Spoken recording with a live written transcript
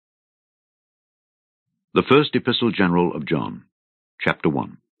The First Epistle General of John, Chapter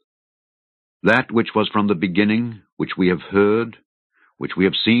 1. That which was from the beginning, which we have heard, which we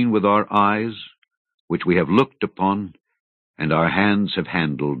have seen with our eyes, which we have looked upon, and our hands have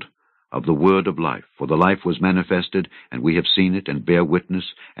handled, of the word of life. For the life was manifested, and we have seen it, and bear witness,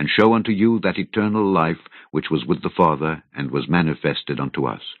 and show unto you that eternal life which was with the Father, and was manifested unto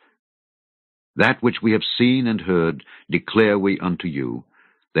us. That which we have seen and heard declare we unto you,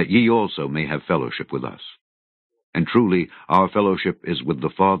 that ye also may have fellowship with us. And truly our fellowship is with the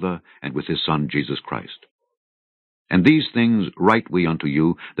Father and with his Son Jesus Christ. And these things write we unto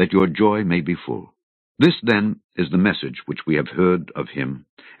you, that your joy may be full. This then is the message which we have heard of him,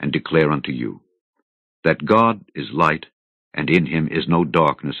 and declare unto you, that God is light, and in him is no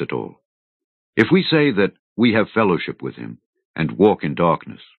darkness at all. If we say that we have fellowship with him, and walk in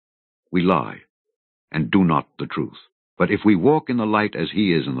darkness, we lie, and do not the truth. But if we walk in the light as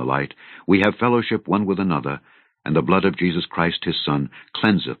he is in the light, we have fellowship one with another, and the blood of Jesus Christ his Son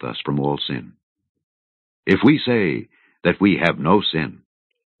cleanseth us from all sin. If we say that we have no sin,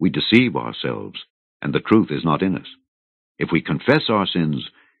 we deceive ourselves, and the truth is not in us. If we confess our sins,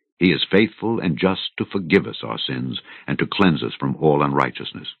 he is faithful and just to forgive us our sins, and to cleanse us from all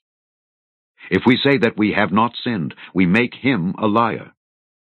unrighteousness. If we say that we have not sinned, we make him a liar,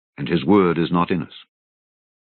 and his word is not in us.